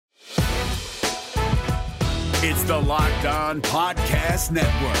It's the Locked On Podcast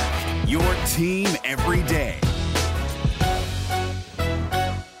Network, your team every day.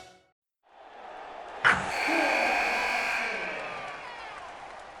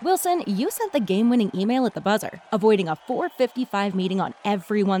 Wilson, you sent the game-winning email at the buzzer, avoiding a 4:55 meeting on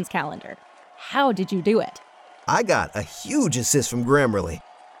everyone's calendar. How did you do it? I got a huge assist from Grammarly,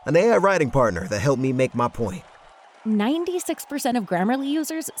 an AI writing partner that helped me make my point. 96% of Grammarly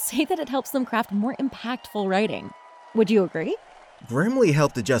users say that it helps them craft more impactful writing. Would you agree? Grammarly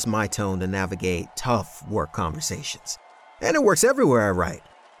helped adjust my tone to navigate tough work conversations. And it works everywhere I write,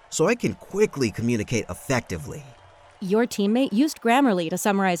 so I can quickly communicate effectively. Your teammate used Grammarly to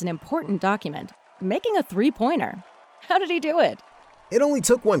summarize an important document, making a 3-pointer. How did he do it? It only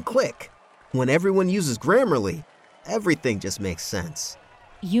took one click. When everyone uses Grammarly, everything just makes sense.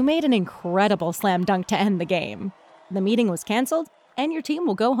 You made an incredible slam dunk to end the game. The meeting was canceled, and your team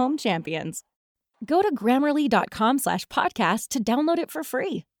will go home champions. Go to Grammarly.com/podcast to download it for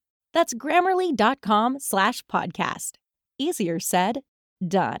free. That's Grammarly.com/podcast. Easier said,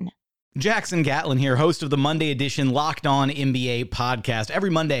 done. Jackson Gatlin here, host of the Monday edition Locked On NBA podcast. Every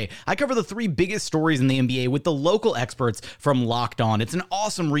Monday, I cover the 3 biggest stories in the NBA with the local experts from Locked On. It's an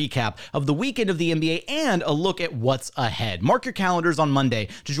awesome recap of the weekend of the NBA and a look at what's ahead. Mark your calendars on Monday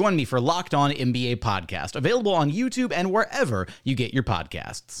to join me for Locked On NBA podcast, available on YouTube and wherever you get your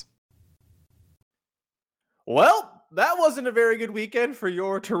podcasts. Well, that wasn't a very good weekend for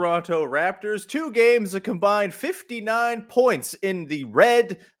your Toronto Raptors. 2 games, a combined 59 points in the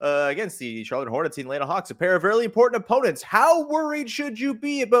red against the Charlotte Hornets and Atlanta Hawks, a pair of really important opponents. How worried should you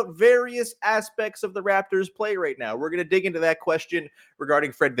be about various aspects of the Raptors' play right now? We're going to dig into that question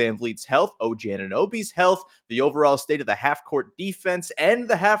regarding Fred VanVleet's health, OG Anunoby's health, the overall state of the half-court defense and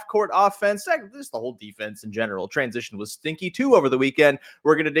the half-court offense, just the whole defense in general. Transition was stinky too over the weekend.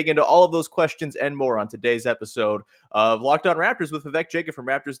 We're going to dig into all of those questions and more on today's episode of Locked On Raptors with Vivek Jacob from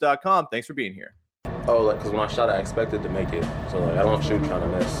Raptors.com. Thanks for being here. Because when I shot, I expected to make it. So, I don't shoot trying to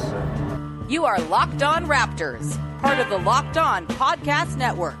miss. You are Locked On Raptors, part of the Locked On Podcast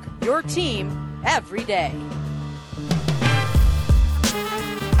Network, your team every day.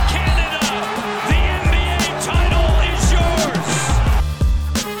 Canada, the NBA title is yours.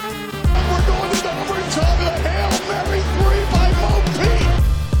 We're going to the overtime of the Hail Mary 3 by Mo Pete.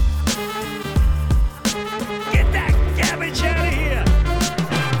 Get that garbage out of here.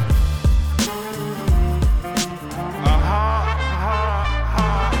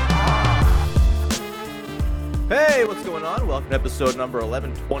 Hey, what's going on? Welcome to episode number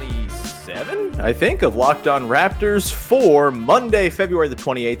 1127, I think, of Locked On Raptors for Monday, February the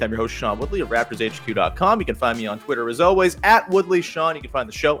 28th. I'm your host, Sean Woodley of RaptorsHQ.com. You can find me on Twitter, as always, at WoodleySean. You can find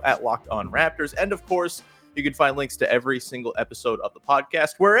the show at Locked On Raptors. And, of course, you can find links to every single episode of the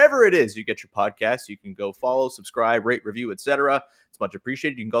podcast. Wherever it is you get your podcast, you can go follow, subscribe, rate, review, etc. It's much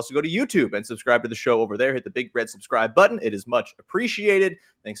appreciated. You can also go to YouTube and subscribe to the show over there. Hit the big red subscribe button. It is much appreciated.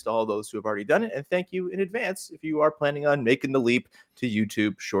 Thanks to all those who have already done it. And thank you in advance if you are planning on making the leap to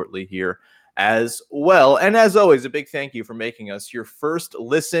YouTube shortly here as well. And as always, a big thank you for making us your first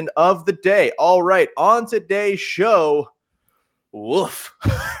listen of the day. All right, on today's show, woof,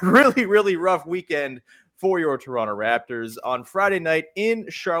 really, really rough weekend for your Toronto Raptors. On Friday night in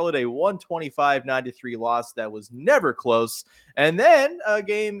Charlotte, a 125-93 loss that was never close. And then a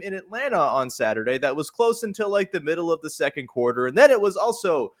game in Atlanta on Saturday that was close until like the middle of the second quarter. And then it was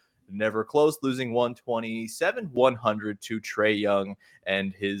also never close, losing 127-100 to Trae Young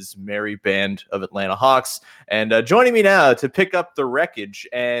and his merry band of Atlanta Hawks. And joining me now to pick up the wreckage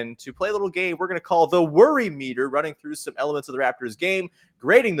and to play a little game we're going to call the Worry Meter, running through some elements of the Raptors game,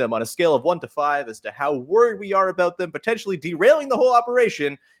 grading them on a scale of 1 to 5 as to how worried we are about them potentially derailing the whole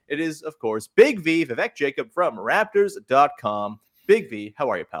operation. It is, of course, Big V, Vivek Jacob from Raptors.com. Big V, how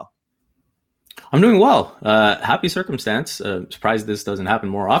are you, pal? I'm doing well. Happy circumstance. Surprised this doesn't happen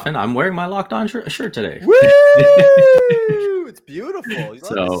more often. I'm wearing my Locked On shirt today. Woo! It's beautiful. I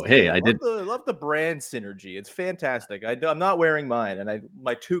love the brand synergy. It's fantastic. I'm not wearing mine, and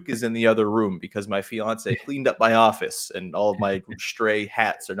my toque is in the other room because my fiance cleaned up my office, and all of my stray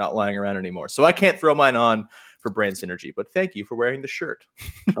hats are not lying around anymore. So I can't throw mine on for brand synergy, but thank you for wearing the shirt.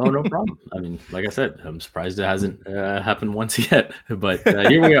 Oh, no problem. I mean, like I said, I'm surprised it hasn't happened once yet, but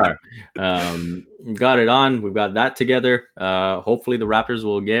here we are. We've got it on. We've got that together. Hopefully the Raptors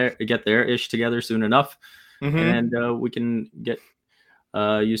will get their ish together soon enough, and we can get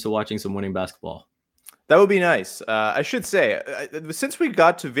used to watching some winning basketball. That would be nice. I should say, since we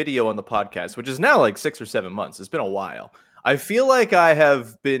got to video on the podcast, which is now like 6 or 7 months, it's been a while. I feel like I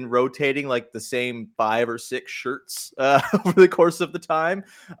have been rotating like the same 5 or 6 shirts over the course of the time.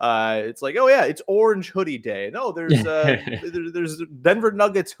 It's like, oh yeah, it's Orange Hoodie Day. No, there's Denver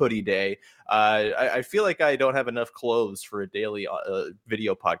Nuggets Hoodie Day. I feel like I don't have enough clothes for a daily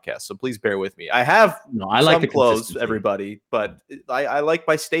video podcast, so please bear with me. I have I like some clothes, everybody, but I like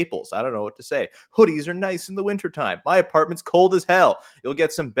my staples. I don't know what to say. Hoodies are nice in the wintertime. My apartment's cold as hell. You'll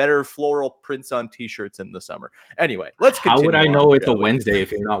get some better floral prints on t-shirts in the summer. Anyway, let's continue. How would I know it's a Wednesday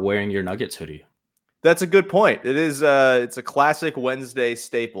if you're not wearing your Nuggets hoodie? That's a good point. It is. It's a classic Wednesday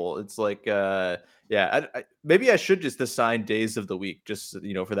staple. It's like, maybe I should just assign days of the week, just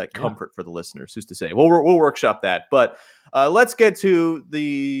for that comfort for the listeners. Who's to say? We'll workshop that. But let's get to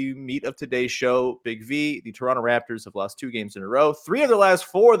the meat of today's show. Big V. The Toronto Raptors have lost 2 games in a row. 3 of their last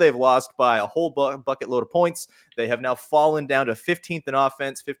 4 they've lost by a whole bucket load of points. They have now fallen down to 15th in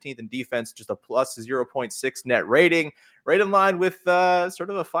offense, 15th in defense, just a plus 0.6 net rating. Right in line with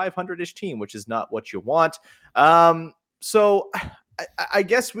sort of a 500-ish team, which is not what you want. So I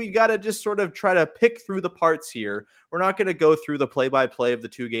guess we got to just sort of try to pick through the parts here. We're not going to go through the play-by-play of the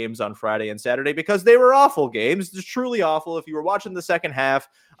 2 games on Friday and Saturday because they were awful games. Just truly awful. If you were watching the second half,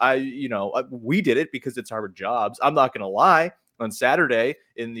 we did it because it's our jobs. I'm not going to lie. On Saturday,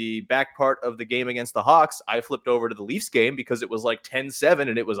 in the back part of the game against the Hawks, I flipped over to the Leafs game because it was like 10-7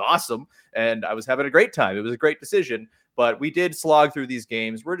 and it was awesome. And I was having a great time. It was a great decision. But we did slog through these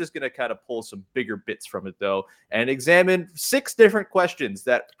games. We're just going to kind of pull some bigger bits from it, though, and examine 6 different questions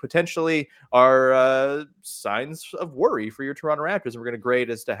that potentially are signs of worry for your Toronto Raptors. And we're going to grade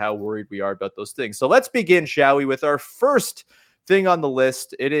as to how worried we are about those things. So let's begin, shall we, with our first thing on the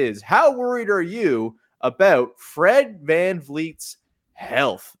list. It is, how worried are you about Fred VanVleet's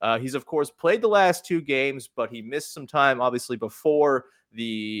health? He's, of course, played the last 2 games, but he missed some time, obviously, before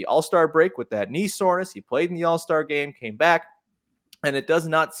the All-Star break with that knee soreness. He played in the All-Star game, came back, and it does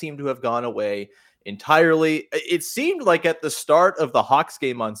not seem to have gone away entirely. It seemed like at the start of the Hawks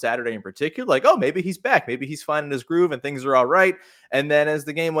game on Saturday in particular, like, oh, maybe he's back. Maybe he's finding his groove and things are all right. And then as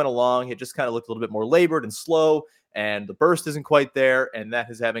the game went along, it just kind of looked a little bit more labored and slow, and the burst isn't quite there, and that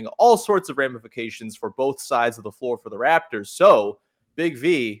is having all sorts of ramifications for both sides of the floor for the Raptors. So, Big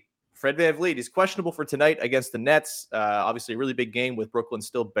V, Fred VanVleet is questionable for tonight against the Nets. Obviously, a really big game with Brooklyn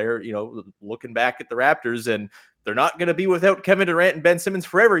still looking back at the Raptors, and they're not going to be without Kevin Durant and Ben Simmons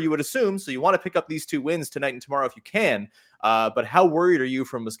forever, you would assume. So you want to pick up these 2 wins tonight and tomorrow if you can. But how worried are you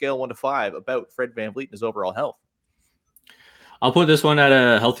from a scale of 1 to 5 about Fred VanVleet and his overall health? I'll put this one at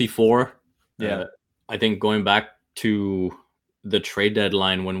a healthy 4. Yeah. I think going back to the trade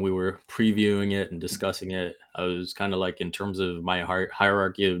deadline when we were previewing it and discussing it, I was kind of like, in terms of my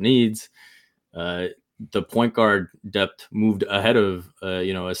hierarchy of needs, the point guard depth moved ahead of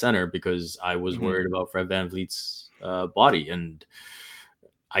a center because I was worried about Fred VanVleet's body, and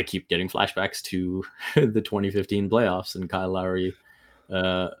I keep getting flashbacks to the 2015 playoffs and Kyle Lowry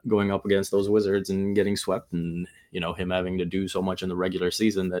going up against those Wizards and getting swept, and him having to do so much in the regular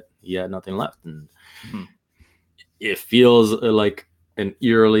season that he had nothing left. And it feels like an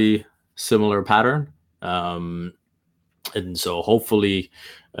eerily similar pattern. And so hopefully,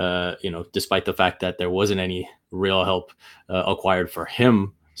 despite the fact that there wasn't any real help acquired for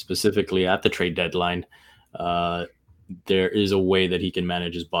him specifically at the trade deadline, there is a way that he can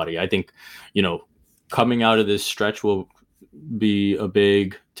manage his body. I think, coming out of this stretch will be a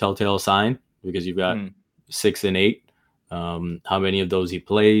big telltale sign, because you've got 6 and 8. How many of those he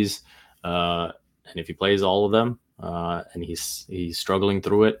plays, and if he plays all of them, and he's struggling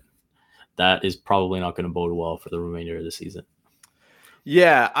through it, that is probably not going to bode well for the remainder of the season.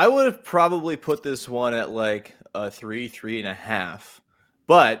 Yeah, I would have probably put this one at like a 3.5.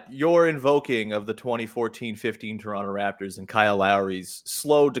 But your invoking of the 2014-15 Toronto Raptors and Kyle Lowry's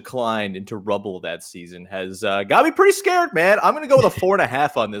slow decline into rubble that season has got me pretty scared, man. I'm going to go with a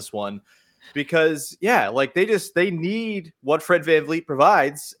 4.5 on this one. Because, they need what Fred VanVleet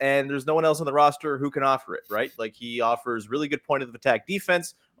provides, and there's no one else on the roster who can offer it, right? Like, he offers really good point of attack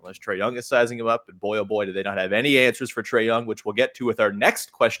defense, unless Trae Young is sizing him up, and boy, oh boy, do they not have any answers for Trae Young, which we'll get to with our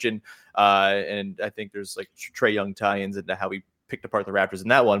next question. And I think there's, Trae Young tie-ins into how we picked apart the Raptors in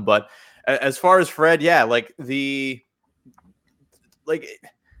that one. But as far as Fred,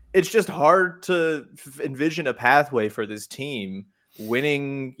 it's just hard to envision a pathway for this team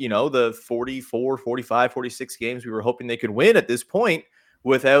winning, the 44, 45, 46 games we were hoping they could win at this point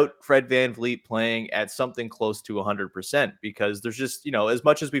without Fred VanVleet playing at something close to 100%, because there's just, as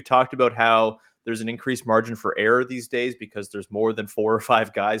much as we've talked about how there's an increased margin for error these days because there's more than 4 or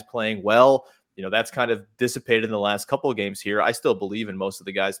 5 guys playing well, that's kind of dissipated in the last couple of games here. I still believe in most of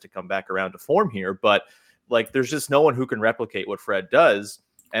the guys to come back around to form here, but like there's just no one who can replicate what Fred does.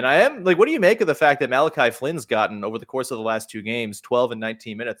 And I am like, what do you make of the fact that Malachi Flynn's gotten over the course of the last 2 games, 12 and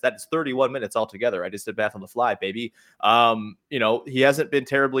 19 minutes? That's 31 minutes altogether. I just did math on the fly, baby. He hasn't been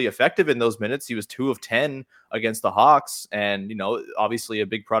terribly effective in those minutes. He was 2 of 10 against the Hawks. And, obviously a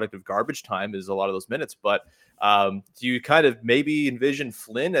big product of garbage time is a lot of those minutes. But do you kind of maybe envision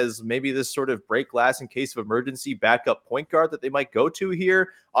Flynn as maybe this sort of break glass in case of emergency backup point guard that they might go to here?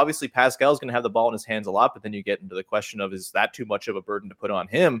 Obviously, Pascal's going to have the ball in his hands a lot, but then you get into the question of, is that too much of a burden to put on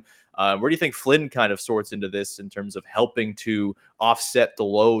him? Where do you think Flynn kind of sorts into this in terms of helping to offset the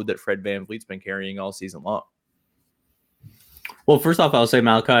load that Fred VanVleet's been carrying all season long? Well, first off, I'll say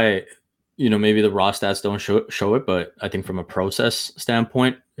Malachi, maybe the raw stats don't show it, but I think from a process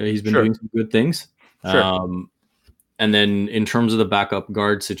standpoint, he's been doing some good things. Sure. And then in terms of the backup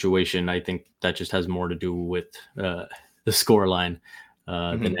guard situation, I think that just has more to do with the score line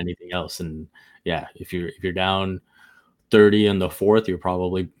than anything else. And yeah, if you're down 30 in the fourth, you're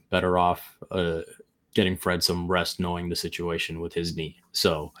probably better off getting Fred some rest, knowing the situation with his knee.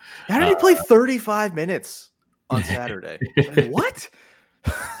 So how did he play 35 minutes on Saturday? What?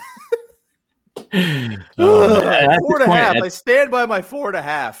 4.5. I stand by my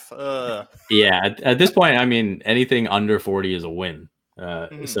 4.5. Yeah, at this point, I mean, anything under 40 is a win.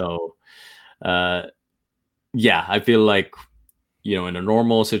 So, yeah, I feel like, in a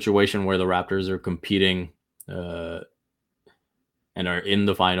normal situation where the Raptors are competing and are in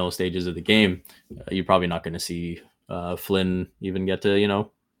the final stages of the game, you're probably not going to see Flynn even get to,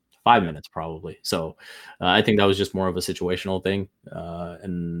 5 minutes probably. So I think that was just more of a situational thing.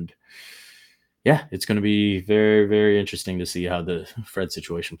 And yeah, it's going to be very, very interesting to see how the Fred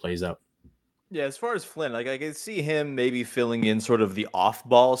situation plays out. Yeah, as far as Flynn, like I can see him maybe filling in sort of the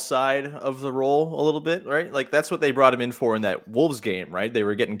off-ball side of the role a little bit, right? Like that's what they brought him in for in that Wolves game, right? They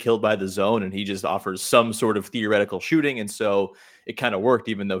were getting killed by the zone, and he just offers some sort of theoretical shooting, and so it kind of worked.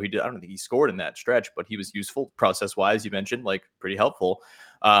 Even though I don't think he scored in that stretch, but he was useful process-wise. You mentioned, like, pretty helpful.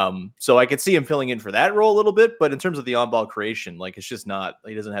 So I could see him filling in for that role a little bit, but in terms of the on-ball creation, like it's just not,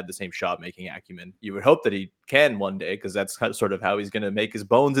 he doesn't have the same shot-making acumen. You would hope that he can one day, because that's sort of how he's going to make his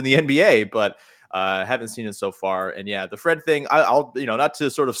bones in the NBA, but haven't seen it so far. And yeah, the Fred thing, I'll not to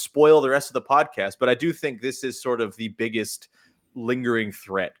sort of spoil the rest of the podcast, but I do think this is sort of the biggest lingering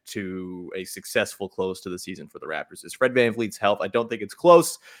threat to a successful close to the season for the Raptors is Fred VanVleet's health. I don't think it's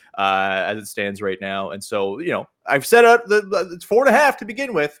close as it stands right now. And so, I've set up it's 4.5 to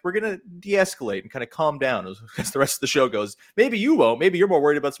begin with. We're going to de-escalate and kind of calm down as the rest of the show goes. Maybe you won't. Maybe you're more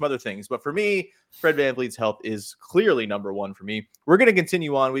worried about some other things. But for me, Fred VanVleet's health is clearly number one for me. We're going to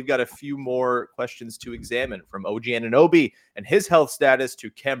continue on. We've got a few more questions to examine, from OG Anunoby and his health status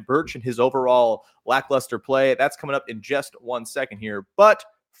to Khem Birch and his overall lackluster play. That's coming up in just 1 second here. But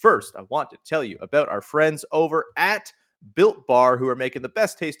first, I want to tell you about our friends over at Built Bar, who are making the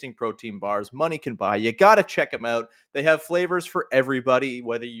best tasting protein bars money can buy. You got to check them out. They have flavors for everybody,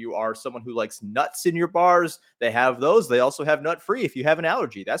 whether you are someone who likes nuts in your bars, they have those. They also have nut-free if you have an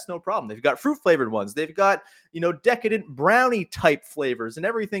allergy. That's no problem. They've got fruit-flavored ones. They've got, decadent brownie-type flavors and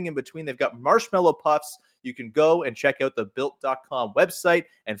everything in between. They've got marshmallow puffs. You can go and check out the Built.com website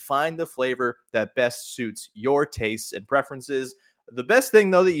and find the flavor that best suits your tastes and preferences. The best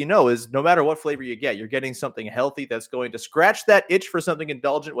thing, though, that is no matter what flavor you get, you're getting something healthy that's going to scratch that itch for something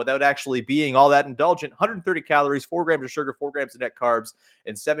indulgent without actually being all that indulgent. 130 calories, 4 grams of sugar, 4 grams of net carbs,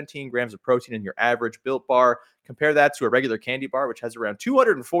 and 17 grams of protein in your average Built Bar. Compare that to a regular candy bar, which has around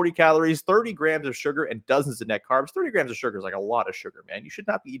 240 calories, 30 grams of sugar, and dozens of net carbs. 30 grams of sugar is like a lot of sugar, man. You should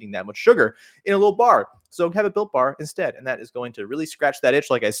not be eating that much sugar in a little bar. So have a Built Bar instead, and that is going to really scratch that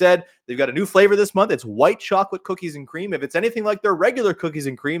itch. Like I said, they've got a new flavor this month. It's white chocolate cookies and cream. If it's anything like their regular cookies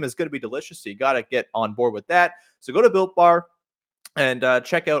and cream, it's going to be delicious, so you got to get on board with that. So go to Built Bar and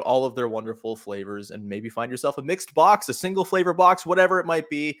check out all of their wonderful flavors, and maybe find yourself a mixed box, a single flavor box, whatever it might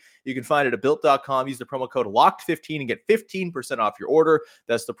be. You can find it at Built.com. Use the promo code LOCKED15 and get 15% off your order.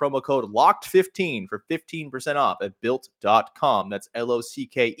 That's the promo code LOCKED15 for 15% off at Built.com. That's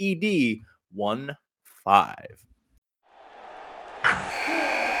LOCKED 15.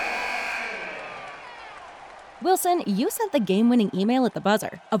 Wilson, you sent the game-winning email at the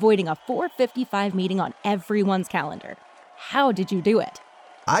buzzer, avoiding a 4:55 meeting on everyone's calendar. How did you do it?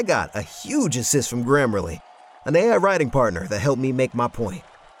 I got a huge assist from Grammarly, an AI writing partner that helped me make my point.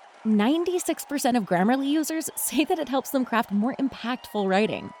 96% of Grammarly users say that it helps them craft more impactful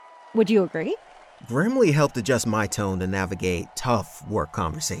writing. Would you agree? Grammarly helped adjust my tone to navigate tough work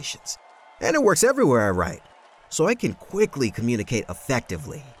conversations. And it works everywhere I write, so I can quickly communicate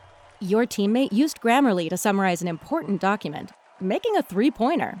effectively. Your teammate used Grammarly to summarize an important document, making a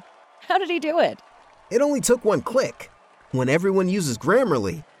 3-pointer. How did he do it? It only took one click. When everyone uses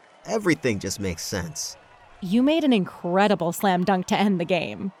Grammarly, everything just makes sense. You made an incredible slam dunk to end the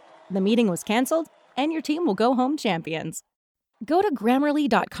game. The meeting was canceled, and your team will go home champions. Go to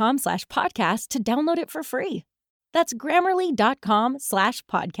Grammarly.com/podcast to download it for free. That's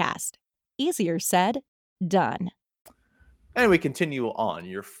Grammarly.com/podcast. Easier said, done. And we continue on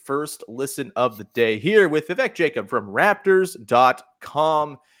your first listen of the day here with Vivek Jacob from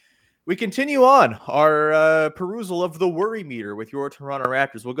Raptors.com. We continue on our perusal of the Worry Meter with your Toronto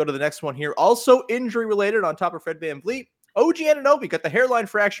Raptors. We'll go to the next one here. Also injury related on top of Fred VanVleet. OG Anunoby got the hairline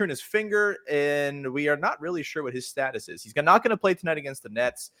fracture in his finger, and we are not really sure what his status is. He's not going to play tonight against the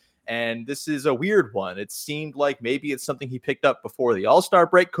Nets, and this is a weird one. It seemed like maybe it's something he picked up before the All-Star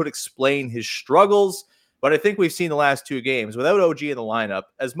break, could explain his struggles. But I think we've seen the last two games without OG in the lineup,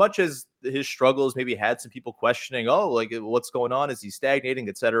 as much as his struggles maybe had some people questioning, what's going on? Is he stagnating,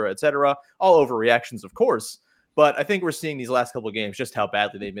 et cetera, all overreactions, of course. But I think we're seeing these last couple of games just how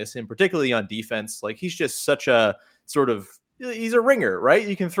badly they miss him, particularly on defense. Like, he's just such a he's a ringer, right?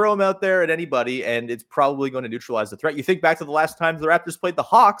 You can throw him out there at anybody, and it's probably going to neutralize the threat. You think back to the last time the Raptors played the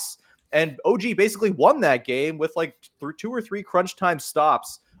Hawks, and OG basically won that game with like 2 or 3 crunch time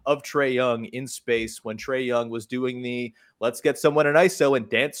stops of Trae Young in space when Trae Young was doing the let's get someone an ISO and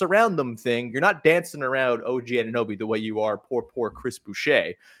dance around them thing. You're not dancing around OG Anunoby the way you are poor Chris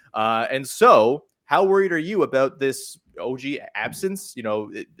Boucher. And so how worried are you about this OG absence?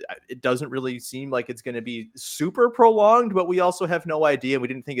 It doesn't really seem like it's going to be super prolonged, but we also have no idea. We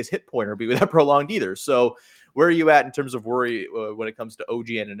didn't think his hit pointer would be that prolonged either. So where are you at in terms of worry when it comes to OG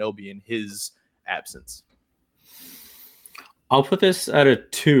Anunoby and his absence? I'll put this at a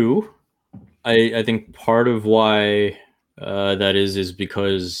 2. I think part of why that is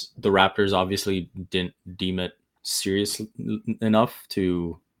because the Raptors obviously didn't deem it serious enough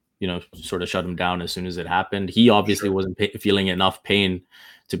to, sort of shut him down as soon as it happened. He obviously wasn't feeling enough pain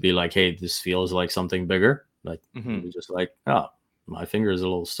to be like, hey, this feels like something bigger. Like, he was just like, oh, my finger is a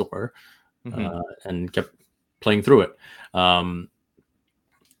little sore, and kept playing through it. And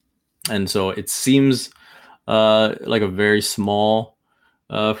so it seems like a very small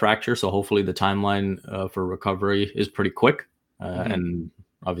fracture. So hopefully the timeline for recovery is pretty quick. And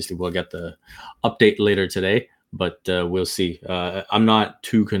obviously we'll get the update later today, but we'll see. I'm not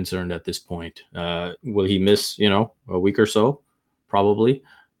too concerned at this point. Will he miss, a week or so? Probably.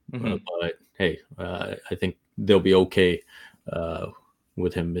 But hey, I think they'll be okay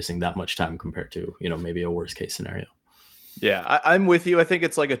with him missing that much time compared to, maybe a worst case scenario. Yeah, I'm with you. I think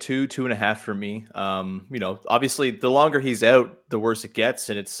it's like a 2.5 for me. Obviously the longer he's out, the worse it gets.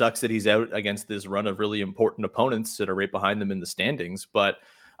 And it sucks that he's out against this run of really important opponents that are right behind them in the standings. But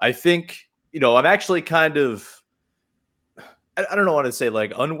I think, I'm actually kind of, I don't want to say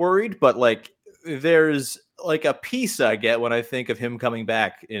like unworried, but like there's like a piece I get when I think of him coming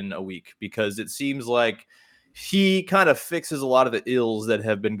back in a week, because it seems like he kind of fixes a lot of the ills that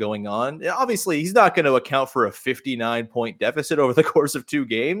have been going on. Obviously, he's not going to account for a 59-point deficit over the course of 2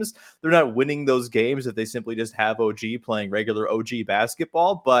 games. They're not winning those games if they simply just have OG playing regular OG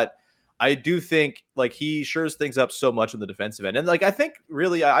basketball. But I do think like he shores things up so much on the defensive end. And like, I think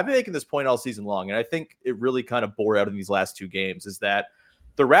really, I've been making this point all season long, and I think it really kind of bore out in these last 2 games, is that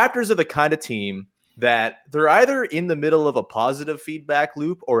the Raptors are the kind of team that they're either in the middle of a positive feedback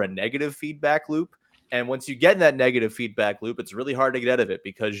loop or a negative feedback loop. And once you get in that negative feedback loop, it's really hard to get out of it,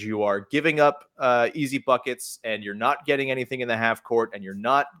 because you are giving up easy buckets, and you're not getting anything in the half court, and you're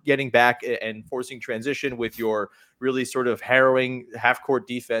not getting back and forcing transition with your really sort of harrowing half court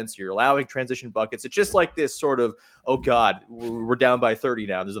defense. You're allowing transition buckets. It's just like this sort of, oh God, we're down by 30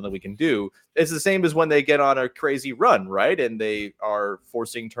 now. There's nothing we can do. It's the same as when they get on a crazy run, right? And they are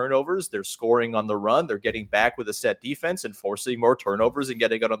forcing turnovers. They're scoring on the run. They're getting back with a set defense and forcing more turnovers and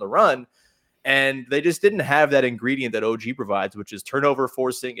getting out on the run. And they just didn't have that ingredient that OG provides, which is turnover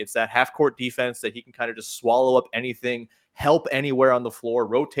forcing. It's that half-court defense that he can kind of just swallow up anything, help anywhere on the floor,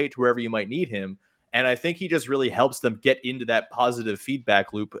 rotate to wherever you might need him. And I think he just really helps them get into that positive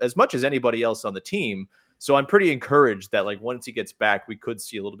feedback loop as much as anybody else on the team. So I'm pretty encouraged that like once he gets back, we could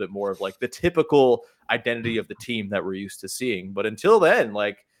see a little bit more of like the typical identity of the team that we're used to seeing. But until then,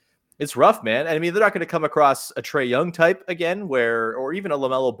 like, it's rough, man. I mean, they're not going to come across a Trae Young type again, or even a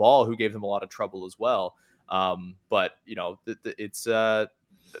LaMelo Ball, who gave them a lot of trouble as well. But they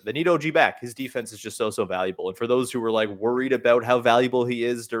need OG back. His defense is just so valuable. And for those who were like worried about how valuable he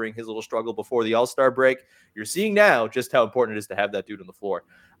is during his little struggle before the All-Star break, you're seeing now just how important it is to have that dude on the floor.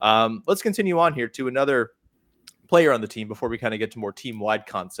 Let's continue on here to another player on the team before we kind of get to more team-wide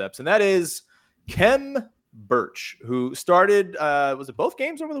concepts, and that is Kem Birch, who started, was it both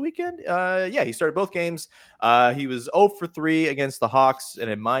games over the weekend? Yeah, he started both games. He was 0 for 3 against the Hawks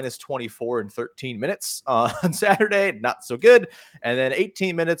and a minus 24 in 13 minutes on Saturday. Not so good. And then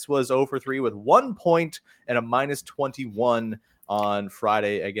 18 minutes was 0 for 3 with 1 point and a minus 21 on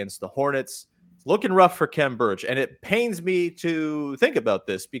Friday against the Hornets. It's looking rough for Khem Birch, and it pains me to think about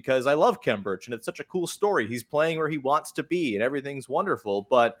this because I love Khem Birch, and it's such a cool story. He's playing where he wants to be, and everything's wonderful,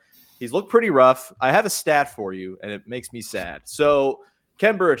 but he's looked pretty rough. I have a stat for you, and it makes me sad. So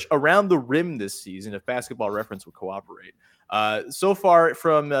Khem Birch, around the rim this season, if Basketball Reference would cooperate, so far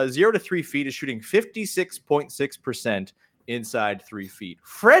from 0 to 3 feet is shooting 56.6% inside 3 feet.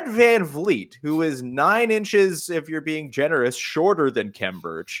 Fred VanVleet, who is 9 inches, if you're being generous, shorter than Khem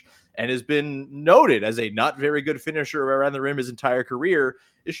Birch, and has been noted as a not very good finisher around the rim his entire career,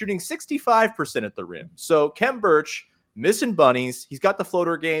 is shooting 65% at the rim. So Khem Birch, missing bunnies. He's got the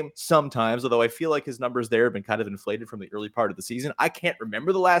floater game sometimes, although I feel like his numbers there have been kind of inflated from the early part of the season. I can't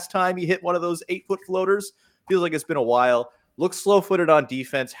remember the last time he hit one of those 8-foot floaters. Feels like it's been a while. Looks slow-footed on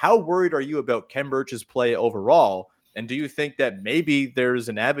defense. How worried are you about Khem Birch's play overall? And do you think that maybe there's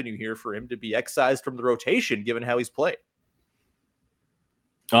an avenue here for him to be excised from the rotation, given how he's played?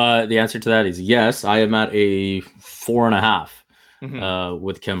 The answer to that is yes. I am at a 4.5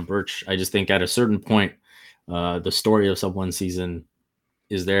 with Khem Birch. I just think at a certain point, the story of someone's season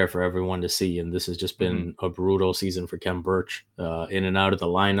is there for everyone to see. And this has just been a brutal season for Khem Birch, in and out of the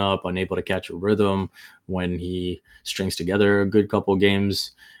lineup, unable to catch a rhythm. When he strings together a good couple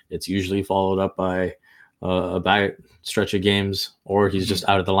games, it's usually followed up by a bad stretch of games, or he's just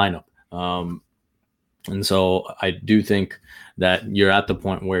out of the lineup. And so I do think that you're at the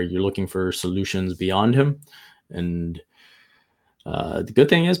point where you're looking for solutions beyond him. And the good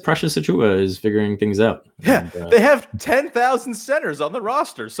thing is Precious Achiuwa is figuring things out. Yeah, and, they have 10,000 centers on the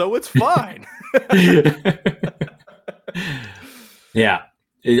roster, so it's fine. Yeah.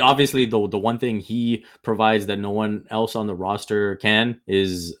 Obviously, the one thing he provides that no one else on the roster can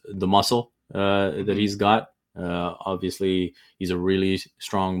is the muscle that he's got. Obviously, he's a really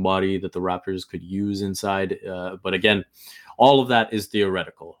strong body that the Raptors could use inside. But again, all of that is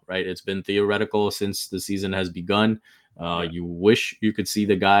theoretical, right? It's been theoretical since the season has begun. You wish you could see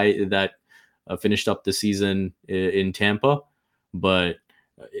the guy that finished up the season in Tampa, but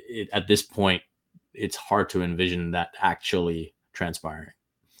at this point, it's hard to envision that actually transpiring.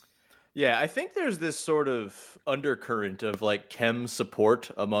 Yeah, I think there's this sort of undercurrent of like Khem support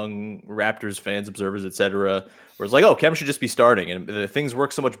among Raptors fans, observers, etc., where it's like, oh, Khem should just be starting, and things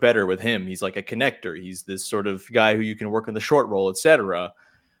work so much better with him. He's like a connector. He's this sort of guy who you can work in the short roll, etc.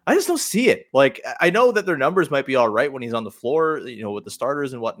 I just don't see it. Like, I know that their numbers might be all right when he's on the floor, you know, with the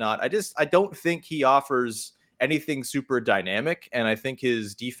starters and whatnot. I don't think he offers anything super dynamic, and I think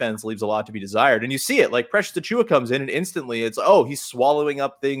his defense leaves a lot to be desired. And you see it, like Precious Achiuwa comes in, and instantly it's, oh, he's swallowing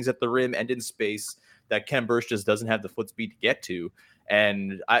up things at the rim and in space that Khem Birch just doesn't have the foot speed to get to.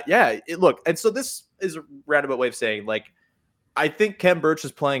 And look, and so this is a roundabout way of saying, like, I think Khem Birch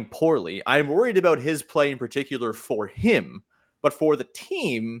is playing poorly. I'm worried about his play in particular for him, but for the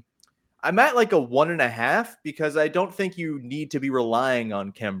team, I'm at like a 1.5 because I don't think you need to be relying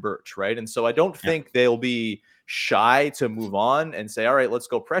on Khem Birch, right? And so I don't think they'll be shy to move on and say, all right, let's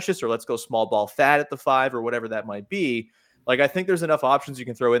go Precious or let's go small ball Thad at the 5 or whatever that might be. Like, I think there's enough options you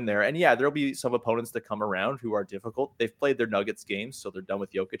can throw in there. And yeah, there'll be some opponents that come around who are difficult. They've played their Nuggets games, so they're done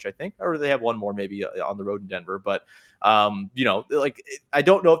with Jokic, I think. Or they have one more maybe on the road in Denver. But, you know, like, I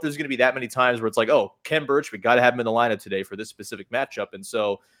don't know if there's going to be that many times where it's like, oh, Khem Birch, we got to have him in the lineup today for this specific matchup. And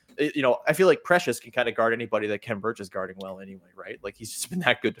so, you know, I feel like Precious can kind of guard anybody that Khem Birch is guarding well anyway, right? Like, he's just been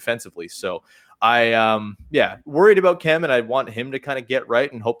that good defensively. So I, worried about Khem, and I want him to kind of get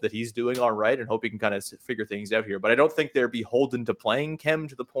right and hope that he's doing all right and hope he can kind of figure things out here. But I don't think they're beholden to playing Khem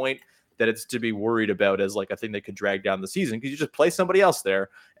to the point that it's to be worried about as like a thing that could drag down the season, because you just play somebody else there,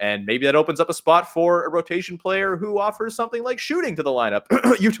 and maybe that opens up a spot for a rotation player who offers something like shooting to the lineup,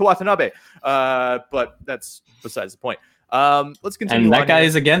 Yuta Watanabe. But that's besides the point. Let's continue. And that guy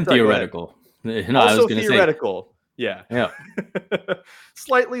is again theoretical. No, I was going to theoretical. Yeah.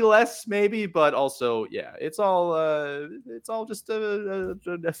 Slightly less maybe, but also, yeah, it's all just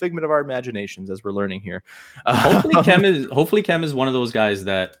a figment of our imaginations as we're learning here. Hopefully Khem is one of those guys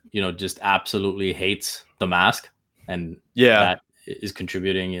that, you know, just absolutely hates the mask, and that is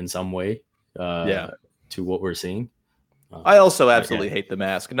contributing in some way to what we're seeing. I also absolutely hate the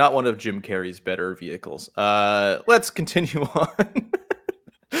mask. Not one of Jim Carrey's better vehicles. Let's continue on.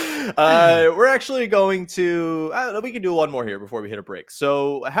 We're actually going to, we can do one more here before we hit a break.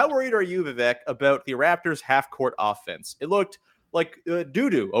 So how worried are you, Vivek, about the Raptors half-court offense? It looked like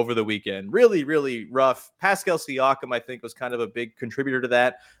doo-doo over the weekend. Really, really rough. Pascal Siakam, I think, was kind of a big contributor to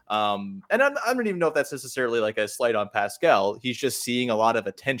that. And I don't even know if that's necessarily like a slight on Pascal. He's just seeing a lot of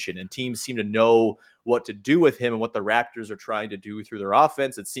attention, and teams seem to know what to do with him and what the Raptors are trying to do through their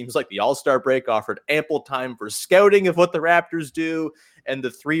offense. It seems like the All-Star break offered ample time for scouting of what the Raptors do and the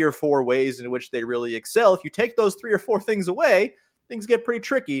 3 or 4 ways in which they really excel. If you take those 3 or 4 things away, things get pretty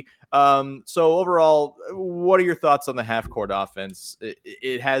tricky. So overall, what are your thoughts on the half-court offense?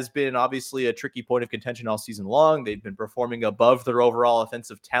 It has been obviously a tricky point of contention all season long. They've been performing above their overall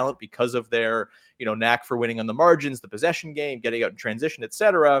offensive talent because of their, knack for winning on the margins, the possession game, getting out in transition,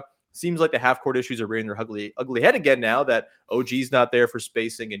 etc. Seems like the half-court issues are rearing their ugly head again now that OG's not there for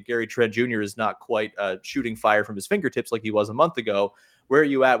spacing and Gary Trent Jr. is not quite shooting fire from his fingertips like he was a month ago. Where are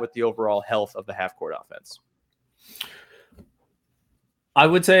you at with the overall health of the half-court offense? I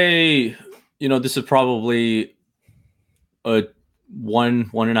would say, this is probably a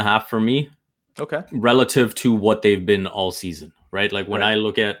 1.5 for me. Okay. Relative to what they've been all season, right? Like when I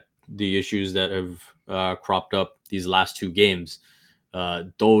look at the issues that have cropped up these last 2 games,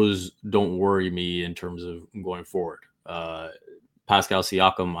 those don't worry me in terms of going forward. Pascal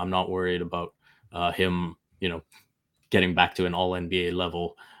Siakam, I'm not worried about him, getting back to an all NBA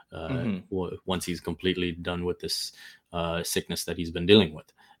level once he's completely done with this sickness that he's been dealing with.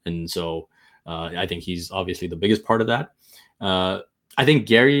 And so I think he's obviously the biggest part of that. I think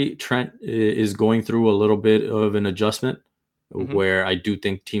Gary Trent is going through a little bit of an adjustment where I do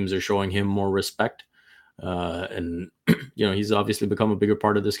think teams are showing him more respect. And, he's obviously become a bigger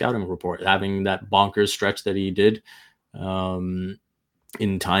part of the scouting report, having that bonkers stretch that he did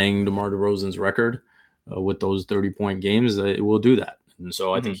in tying DeMar DeRozan's record with those 30-point games. It will do that. And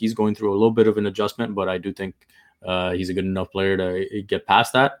so I think he's going through a little bit of an adjustment, but I do think he's a good enough player to get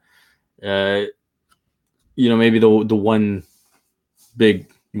past that. Maybe the one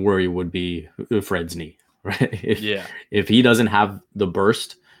big worry would be Fred's knee, right? If he doesn't have the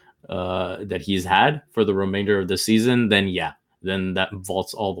burst that he's had for the remainder of the season, then that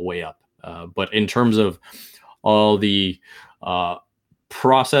vaults all the way up. But in terms of all the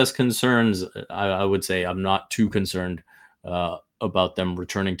process concerns, I would say I'm not too concerned about them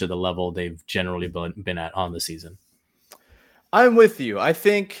returning to the level they've generally been at on the season. I'm with you. I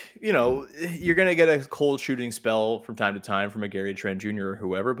think, you're going to get a cold shooting spell from time to time from a Gary Trent Jr. or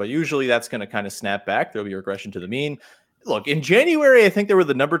whoever, but usually that's going to kind of snap back. There'll be regression to the mean. Look, in January, I think they were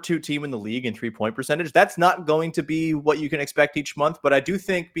the number 2 team in the league in 3-point percentage. That's not going to be what you can expect each month, but I do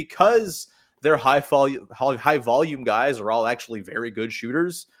think because their high volume guys are all actually very good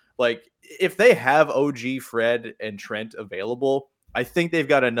shooters, like if they have OG, Fred, and Trent available, I think they've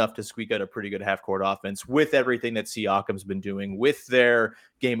got enough to squeak out a pretty good half-court offense with everything that Siakam's been doing, with their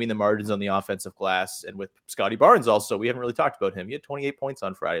gaming the margins on the offensive glass, and with Scotty Barnes also. We haven't really talked about him. He had 28 points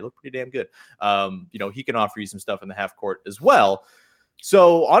on Friday. Looked pretty damn good. He can offer you some stuff in the half-court as well.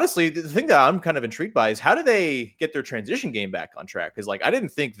 So honestly, the thing that I'm kind of intrigued by is how do they get their transition game back on track? Because I didn't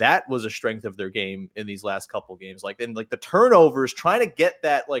think that was a strength of their game in these last couple games. The turnovers, trying to get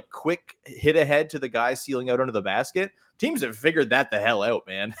that quick hit ahead to the guy sealing out under the basket. Teams have figured that the hell out,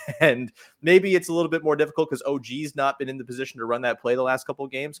 man. And maybe it's a little bit more difficult because OG's not been in the position to run that play the last couple of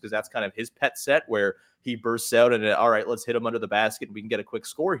games, because that's kind of his pet set where he bursts out and all right, let's hit him under the basket and we can get a quick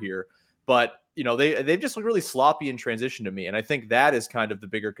score here. But, they've just looked really sloppy in transition to me. And I think that is kind of the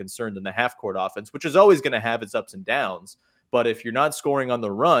bigger concern than the half-court offense, which is always going to have its ups and downs. But if you're not scoring on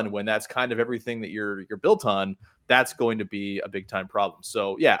the run, when that's kind of everything that you're built on, that's going to be a big-time problem.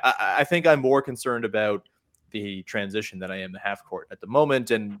 So, I think I'm more concerned about the transition than I am the half-court at the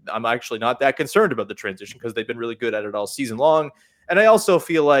moment. And I'm actually not that concerned about the transition because they've been really good at it all season long. And I also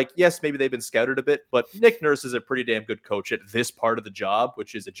feel like, yes, maybe they've been scouted a bit, but Nick Nurse is a pretty damn good coach at this part of the job,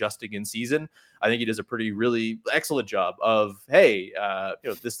 which is adjusting in season. I think he does a really excellent job of, hey,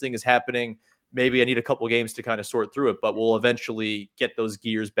 this thing is happening. Maybe I need a couple games to kind of sort through it, but we'll eventually get those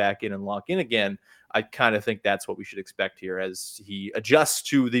gears back in and lock in again. I kind of think that's what we should expect here as he adjusts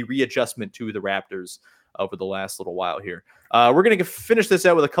to the readjustment to the Raptors over the last little while here. We're going to finish this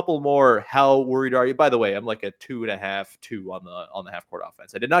out with a couple more. How worried are you? By the way, I'm like a 2.5, 2 on the half-court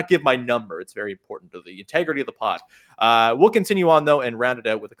offense. I did not give my number. It's very important to the integrity of the pod. We'll continue on, though, and round it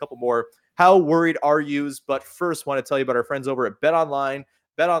out with a couple more. How worried are yous? But first, want to tell you about our friends over at BetOnline.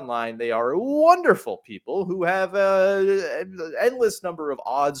 BetOnline, they are wonderful people who have an endless number of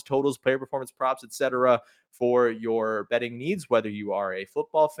odds, totals, player performance props, etc. for your betting needs, whether you are a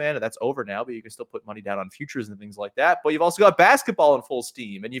football fan, and that's over now, but you can still put money down on futures and things like that. But you've also got basketball in full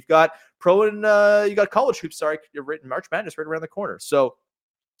steam, and you've got pro and you got college hoops, you're written March Madness right around the corner. So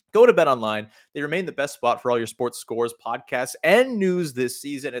Go to BetOnline. They remain the best spot for all your sports scores, podcasts, and news this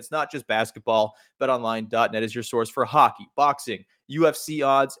season. It's not just basketball. BetOnline.net is your source for hockey, boxing, UFC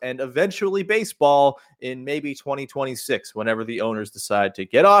odds, and eventually baseball in maybe 2026, whenever the owners decide to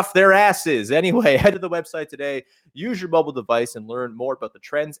get off their asses. Anyway, head to the website today, use your mobile device, and learn more about the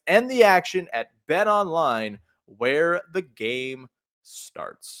trends and the action at BetOnline, where the game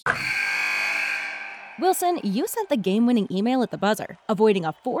starts. Wilson, you sent the game-winning email at the buzzer, avoiding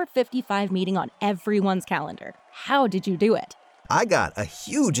a 4:55 meeting on everyone's calendar. How did you do it? I got a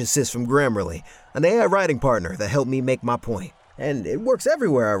huge assist from Grammarly, an AI writing partner that helped me make my point. And it works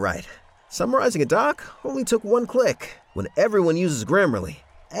everywhere I write. Summarizing a doc only took one click. When everyone uses Grammarly,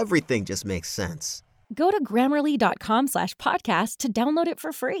 everything just makes sense. Go to Grammarly.com/podcast to download it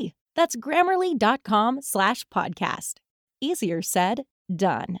for free. That's Grammarly.com/podcast. Easier said,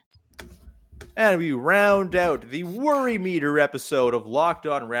 done. And we round out the Worry Meter episode of Locked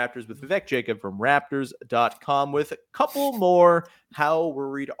On Raptors with Vivek Jacob from Raptors.com with a couple more How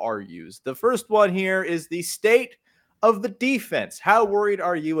Worried Are Yous. The first one here is the state of the defense. How worried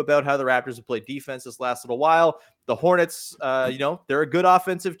are you about how the Raptors have played defense this last little while? The Hornets, they're a good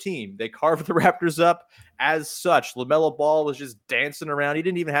offensive team. They carved the Raptors up as such. LaMelo Ball was just dancing around. He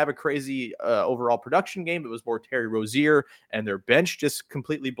didn't even have a crazy overall production game. It was more Terry Rozier and their bench just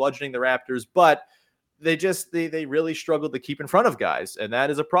completely bludgeoning the Raptors. But they really struggled to keep in front of guys, and that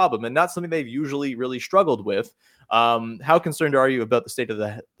is a problem and not something they've usually really struggled with. How concerned are you about the state of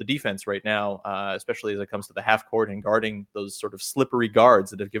the defense right now, especially as it comes to the half court and guarding those sort of slippery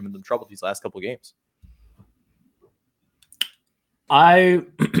guards that have given them trouble these last couple of games? I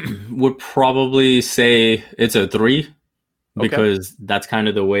would probably say it's a 3 because that's kind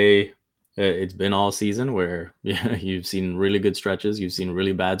of the way it's been all season, where you've seen really good stretches, you've seen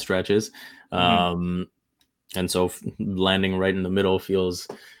really bad stretches. And so landing right in the middle feels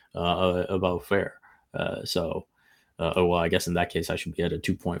about fair. Well, I guess in that case, I should be at a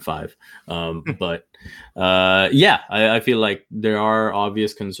 2.5. But I feel like there are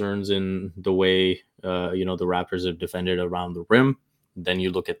obvious concerns in the way, the Raptors have defended around the rim. Then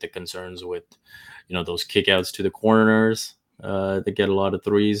you look at the concerns with, those kickouts to the corners that get a lot of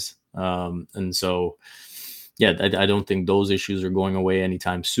threes. And so, I don't think those issues are going away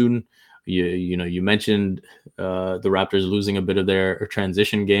anytime soon. You mentioned the Raptors losing a bit of their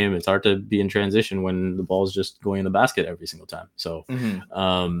transition game. It's hard to be in transition when the ball's just going in the basket every single time. So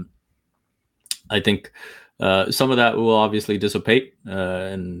I think some of that will obviously dissipate,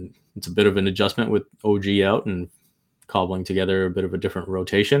 and it's a bit of an adjustment with OG out and cobbling together a bit of a different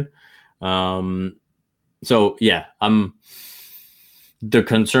rotation. The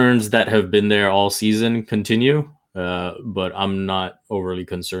concerns that have been there all season continue. But I'm not overly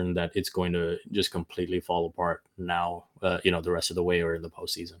concerned that it's going to just completely fall apart now, the rest of the way or in the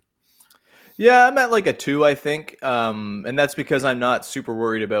postseason. Yeah, I'm at like a 2, I think. And that's because I'm not super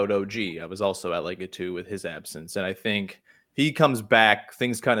worried about OG. I was also at like a 2 with his absence. And I think if he comes back,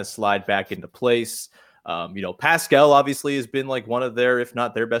 things kind of slide back into place. Pascal obviously has been like one of their, if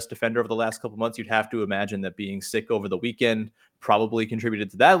not their best defender over the last couple months. You'd have to imagine that being sick over the weekend probably contributed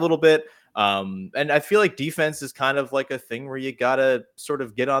to that a little bit. And I feel like defense is kind of like a thing where you got to sort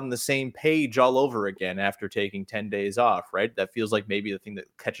of get on the same page all over again after taking 10 days off, right? That feels like maybe the thing that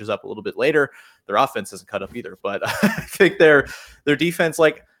catches up a little bit later. Their offense hasn't cut up either, but I think their defense,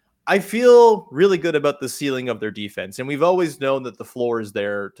 I feel really good about the ceiling of their defense. And we've always known that the floor is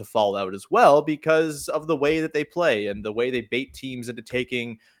there to fall out as well because of the way that they play and the way they bait teams into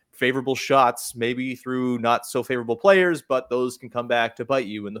taking favorable shots, maybe through not so favorable players, but those can come back to bite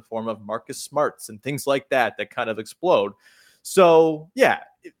you in the form of Marcus Smarts and things like that kind of explode. So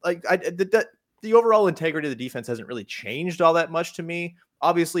the overall integrity of the defense hasn't really changed all that much to me.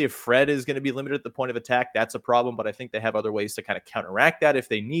 Obviously, if Fred is going to be limited at the point of attack, that's a problem, but I think they have other ways to kind of counteract that if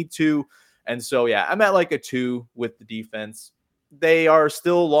they need to. And so, I'm at like a 2 with the defense. They are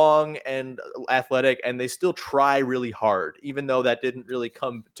still long and athletic, and they still try really hard, even though that didn't really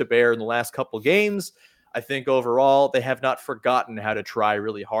come to bear in the last couple games. I think overall, they have not forgotten how to try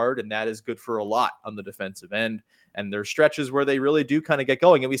really hard, and that is good for a lot on the defensive end. And there's stretches where they really do kind of get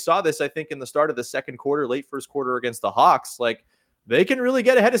going. And we saw this, I think, in the start of the second quarter, late first quarter against the Hawks. They can really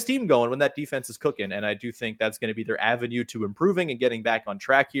get ahead of steam going when that defense is cooking. And I do think that's going to be their avenue to improving and getting back on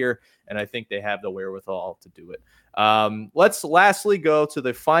track here. And I think they have the wherewithal to do it. Let's lastly go to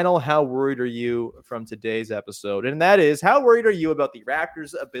the final How Worried Are You from today's episode. And that is, how worried are you about the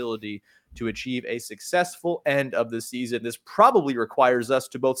Raptors' ability to achieve a successful end of the season? This probably requires us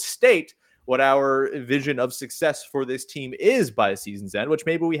to both state what our vision of success for this team is by season's end, which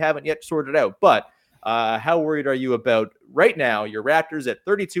maybe we haven't yet sorted out. But How worried are you about right now your Raptors at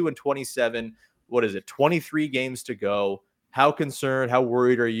 32-27? What is it? 23 games to go. How concerned, how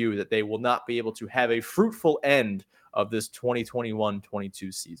worried are you that they will not be able to have a fruitful end of this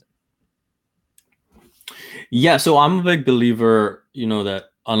 2021-22 season? Yeah, so I'm a big believer, that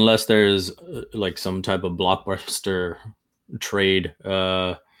unless there's like some type of blockbuster trade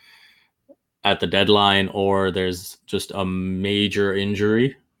at the deadline, or there's just a major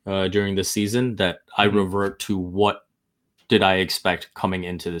injury during the season, that I revert to what did I expect coming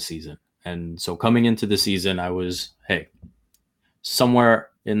into the season. And so coming into the season, I was, hey, somewhere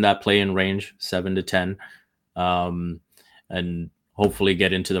in that play-in range, 7 to 10, and hopefully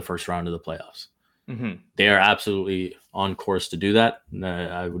get into the first round of the playoffs. They are absolutely on course to do that.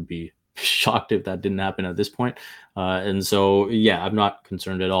 I would be shocked if that didn't happen at this point. And so, yeah, I'm not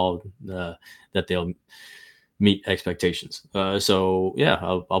concerned at all that they'll meet expectations. So, yeah,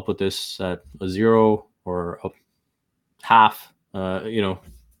 I'll put this at a 0 or a half.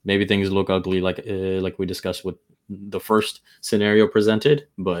 Maybe things look ugly like we discussed with the first scenario presented.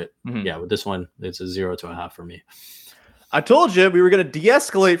 But, yeah, with this one, it's a 0 to a half for me. I told you we were going to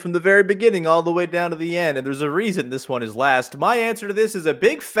de-escalate from the very beginning all the way down to the end, and there's a reason this one is last. My answer to this is a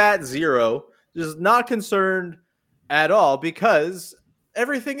big fat 0. Just not concerned at all because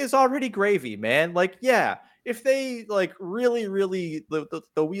everything is already gravy, man. Like, yeah, if they like really, really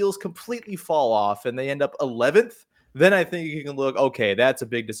the wheels completely fall off and they end up 11th, then I think you can look, okay, that's a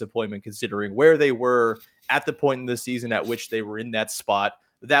big disappointment considering where they were at the point in the season at which they were in that spot.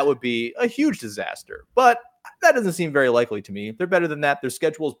 That would be a huge disaster. But that doesn't seem very likely to me. They're better than that. Their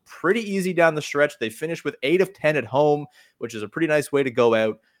schedule is pretty easy down the stretch. They finished with 8 of 10 at home, which is a pretty nice way to go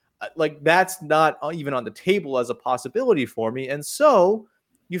out. Like, that's not even on the table as a possibility for me. And so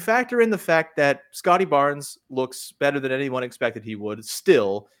you factor in the fact that Scotty Barnes looks better than anyone expected he would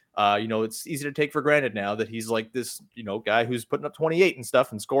still. It's easy to take for granted now that he's like this, guy who's putting up 28 and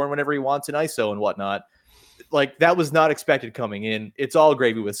stuff and scoring whenever he wants in ISO and whatnot. Like, that was not expected coming in. It's all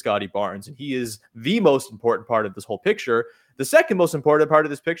gravy with Scotty Barnes, and he is the most important part of this whole picture. The second most important part of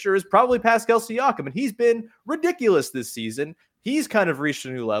this picture is probably Pascal Siakam, and he's been ridiculous this season. He's kind of reached a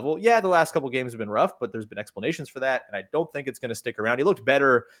new level. Yeah, the last couple games have been rough, but there's been explanations for that, and I don't think it's going to stick around. He looked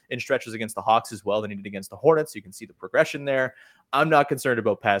better in stretches against the Hawks as well than he did against the Hornets. You can see the progression there. I'm not concerned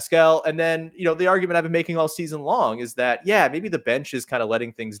about Pascal. And then, the argument I've been making all season long is that, yeah, maybe the bench is kind of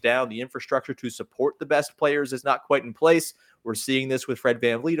letting things down. The infrastructure to support the best players is not quite in place. We're seeing this with Fred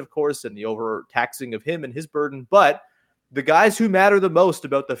VanVleet, of course, and the overtaxing of him and his burden. But the guys who matter the most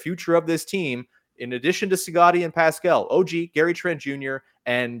about the future of this team, in addition to Scotty and Pascal, OG, Gary Trent Jr.,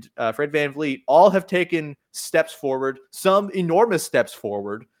 and Fred VanVleet, all have taken steps forward, some enormous steps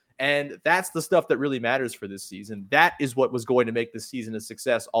forward. And that's the stuff that really matters for this season. That is what was going to make this season a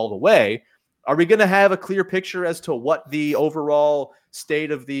success all the way. Are we going to have a clear picture as to what the overall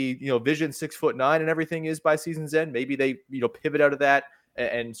state of the, Vision 6'9" and everything is by season's end? Maybe they, pivot out of that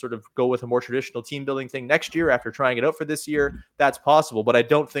and sort of go with a more traditional team building thing next year after trying it out for this year. That's possible, but I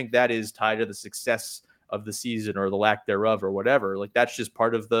don't think that is tied to the success of the season or the lack thereof or whatever. Like, that's just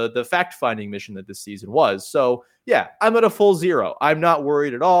part of the fact-finding mission that this season was. So yeah, I'm at a full 0. I'm not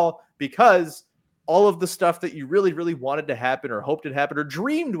worried at all because all of the stuff that you really, really wanted to happen or hoped it happened or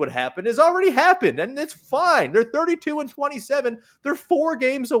dreamed would happen has already happened, and it's fine. They're 32-27. They're 4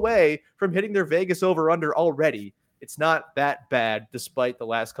 games away from hitting their Vegas over-under already. It's not that bad despite the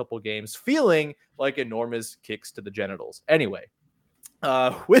last couple games feeling like enormous kicks to the genitals. Anyway,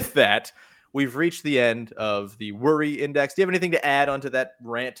 with that, we've reached the end of the worry index. Do you have anything to add onto that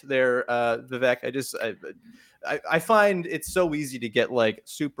rant there, Vivek? I find it's so easy to get like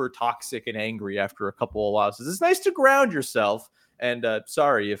super toxic and angry after a couple of losses. It's nice to ground yourself. And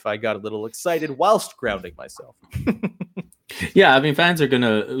sorry if I got a little excited whilst grounding myself. Yeah, I mean, fans are going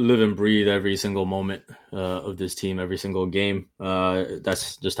to live and breathe every single moment of this team, every single game.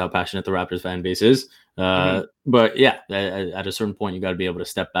 That's just how passionate the Raptors fan base is. But yeah, at a certain point, you got to be able to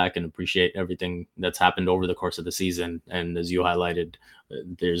step back and appreciate everything that's happened over the course of the season. And as you highlighted,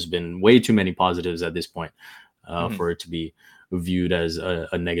 there's been way too many positives at this point for it to be viewed as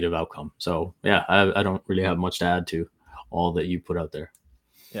a negative outcome. So yeah, I don't really have much to add to all that you put out there.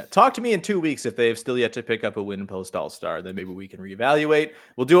 Yeah, talk to me in 2 weeks if they have still yet to pick up a win post All-Star. Then maybe we can reevaluate.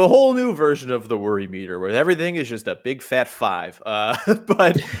 We'll do a whole new version of the worry meter where everything is just a big fat 5.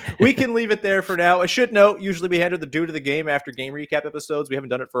 But we can leave it there for now. I should note, usually we handle the due to the game after game recap episodes. We haven't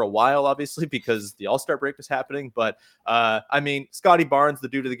done it for a while, obviously, because the All-Star break was happening. But I mean, Scotty Barnes, the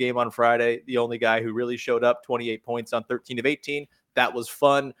due to the game on Friday, the only guy who really showed up, 28 points on 13 of 18. that was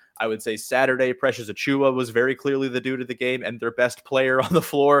fun. I would say Saturday, Precious Achiuwa was very clearly the dude of the game and their best player on the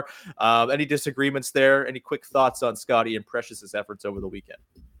floor. Any disagreements there? Any quick thoughts on Scotty and Precious's efforts over the weekend?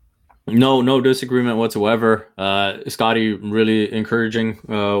 No disagreement whatsoever. Scotty really encouraging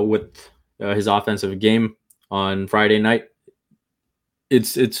with his offensive game on Friday night.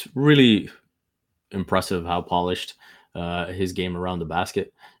 It's really impressive how polished his game around the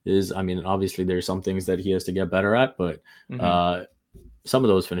basket is. I mean, obviously there's some things that he has to get better at, but some of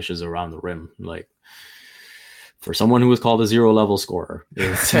those finishes around the rim, like for someone who was called a 0-level scorer,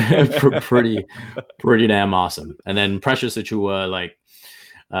 it's pretty damn awesome. And then Precious Achiuwa, like,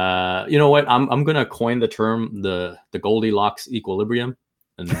 you know what? I'm gonna coin the term the Goldilocks equilibrium,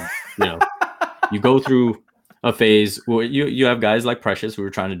 and you go through a phase where you have guys like Precious who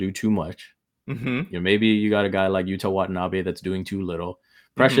are trying to do too much. Maybe you got a guy like Yuta Watanabe that's doing too little.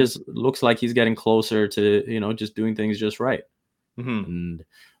 Precious looks like he's getting closer to just doing things just right, and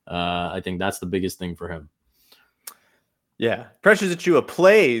I think that's the biggest thing for him. Yeah, Precious Achiuwa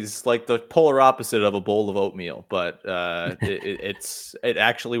plays like the polar opposite of a bowl of oatmeal, but it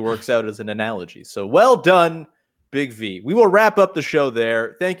actually works out as an analogy. So well done, Big V. We will wrap up the show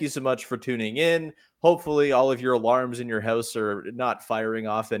there. Thank you so much for tuning in. Hopefully all of your alarms in your house are not firing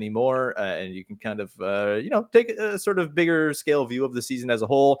off anymore, and you can kind of take a sort of bigger scale view of the season as a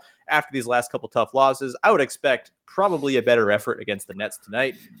whole after these last couple tough losses. I would expect probably a better effort against the Nets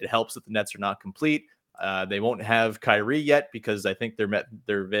tonight. It helps that the Nets are not complete. They won't have Kyrie yet because I think their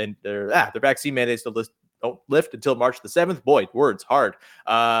vaccine mandates don't lift until March the 7th. Boy, words hard.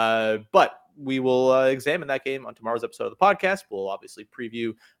 But we will examine that game on tomorrow's episode of the podcast. We'll obviously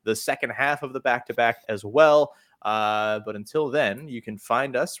preview the second half of the back-to-back as well. But until then, you can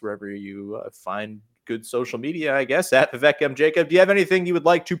find us wherever you find good social media, I guess, at Vivek Jacob. Do you have anything you would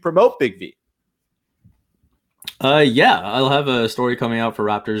like to promote, Big V? Yeah, I'll have a story coming out for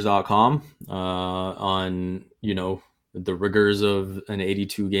Raptors.com on, the rigors of an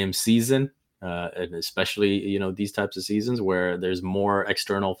 82-game season, and especially, these types of seasons where there's more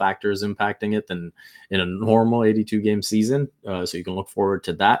external factors impacting it than in a normal 82-game season. So you can look forward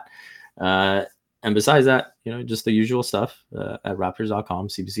to that. And besides that, just the usual stuff at Raptors.com,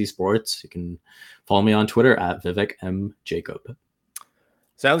 CBC Sports. You can follow me on Twitter at Vivek M. Jacob.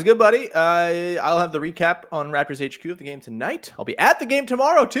 Sounds good, buddy. I'll have the recap on Raptors HQ of the game tonight. I'll be at the game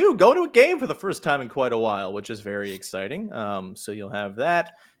tomorrow, too. Going to a game for the first time in quite a while, which is very exciting. So you'll have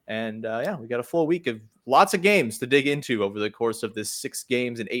that. And, we got a full week of lots of games to dig into over the course of this 6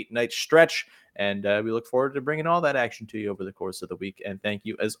 games and 8-night stretch. And we look forward to bringing all that action to you over the course of the week. And thank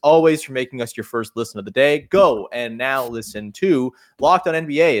you, as always, for making us your first listen of the day. Go and now listen to Locked on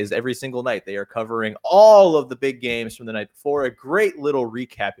NBA, as every single night they are covering all of the big games from the night before. A great little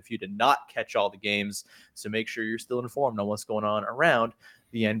recap if you did not catch all the games. So make sure you're still informed on what's going on around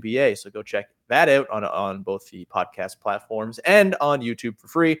the NBA. So go check that out on both the podcast platforms and on YouTube for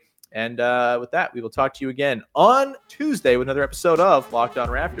free. And with that, we will talk to you again on Tuesday with another episode of Locked on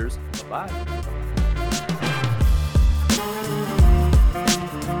Raptors. Bye-bye.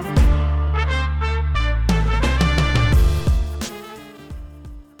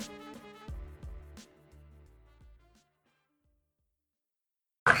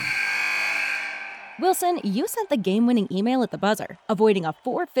 Wilson, you sent the game-winning email at the buzzer, avoiding a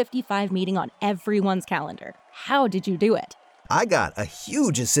 4:55 meeting on everyone's calendar. How did you do it? I got a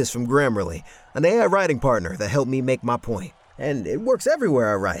huge assist from Grammarly, an AI writing partner that helped me make my point. And it works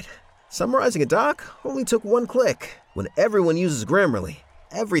everywhere I write. Summarizing a doc only took one click. When everyone uses Grammarly,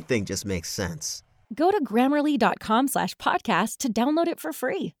 everything just makes sense. Go to Grammarly.com/podcast to download it for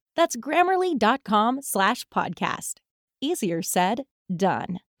free. That's Grammarly.com/podcast. Easier said,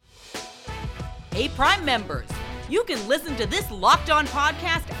 done. Hey, Prime members, you can listen to this Locked On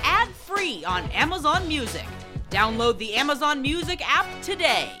podcast ad-free on Amazon Music. Download the Amazon Music app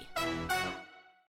today.